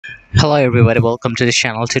Hello everybody, welcome to the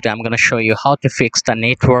channel. Today I'm going to show you how to fix the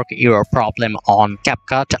network error problem on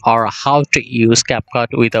Capcut, or how to use Capcut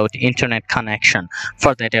without internet connection.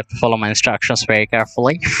 For that you have to follow my instructions very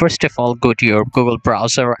carefully. First of all, go to your Google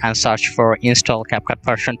browser and search for install Capcut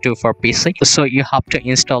version 2 for PC. So you have to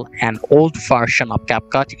install an old version of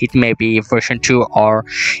Capcut. It may be version 2 or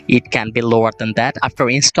it can be lower than that. After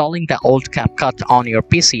installing the old Capcut on your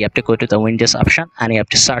PC, you have to go to the Windows option and you have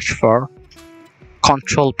to search for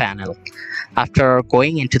control panel. After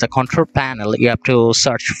going into the control panel, you have to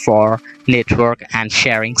search for network and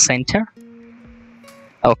sharing center.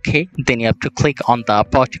 Okay, then you have to click on the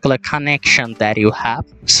particular connection that you have.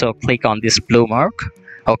 So click on this blue mark.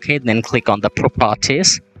 Okay, then click on the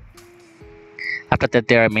properties. After that,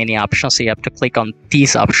 there are many options. So you have to click on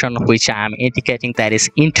this option, which I am indicating, that is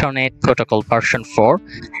Internet Protocol version 4.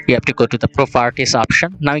 You have to go to the properties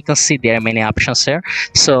option. Now you can see there are many options here.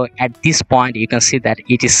 So at this point, you can see that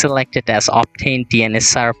it is selected as obtain DNS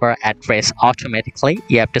server address automatically.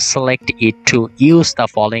 You have to select it to use the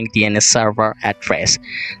following DNS server address.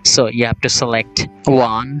 So you have to select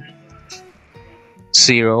 1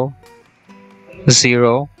 0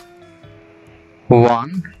 0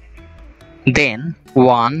 1, then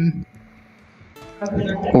 1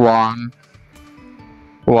 1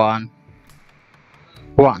 1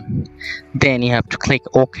 1. Then you have to click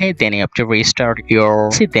OK. Then you have to restart your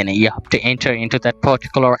PC. Then you have to enter into that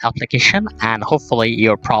particular application, and hopefully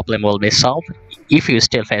your problem will be solved. If you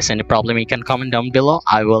still face any problem, you can comment down below.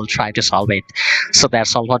 I will try to solve it. So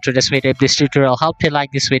that's all for today's video. If this tutorial helped you,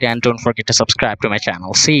 like this video and don't forget to subscribe to my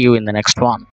channel. See you in the next one.